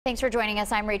Thanks for joining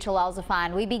us. I'm Rachel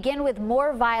Alzafan. We begin with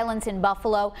more violence in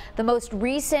Buffalo. The most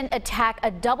recent attack, a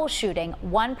double shooting.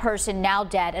 One person now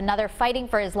dead, another fighting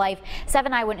for his life.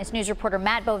 7 Eyewitness News reporter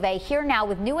Matt Beauvais here now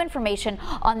with new information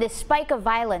on this spike of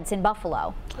violence in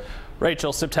Buffalo.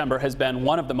 Rachel, September has been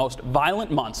one of the most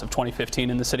violent months of 2015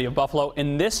 in the city of Buffalo,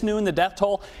 and this noon the death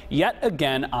toll yet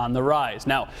again on the rise.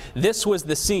 Now, this was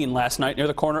the scene last night near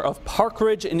the corner of Park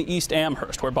Ridge and East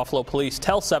Amherst, where Buffalo police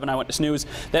tell 7 Eyewitness News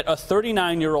that a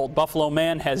 39-year-old Buffalo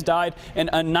man has died and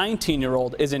a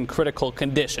 19-year-old is in critical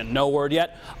condition. No word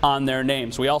yet on their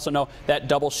names. We also know that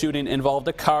double shooting involved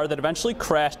a car that eventually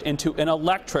crashed into an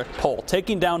electric pole,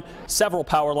 taking down several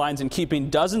power lines and keeping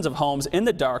dozens of homes in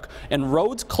the dark and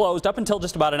roads closed up until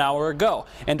just about an hour ago.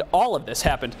 And all of this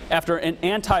happened after an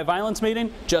anti-violence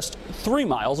meeting just 3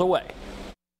 miles away.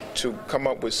 To come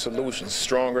up with solutions,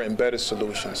 stronger and better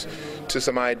solutions to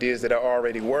some ideas that are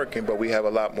already working, but we have a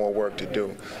lot more work to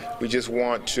do. We just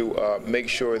want to make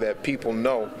sure that people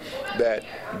know that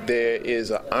there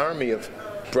is an army of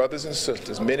brothers and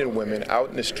sisters, men and women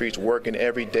out in the streets working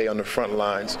every day on the front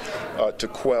lines to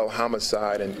quell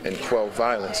homicide and quell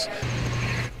violence.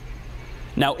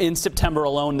 Now, in September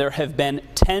alone, there have been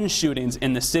 10 shootings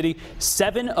in the city,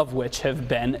 7 of which have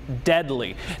been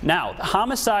deadly. Now, the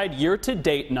homicide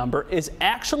year-to-date number is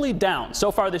actually down.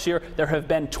 So far this year, there have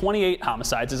been 28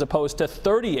 homicides as opposed to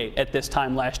 38 at this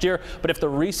time last year. But if the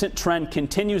recent trend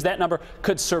continues, that number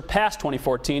could surpass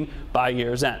 2014 by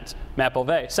year's end. Matt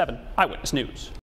Beauvais, 7 Eyewitness News.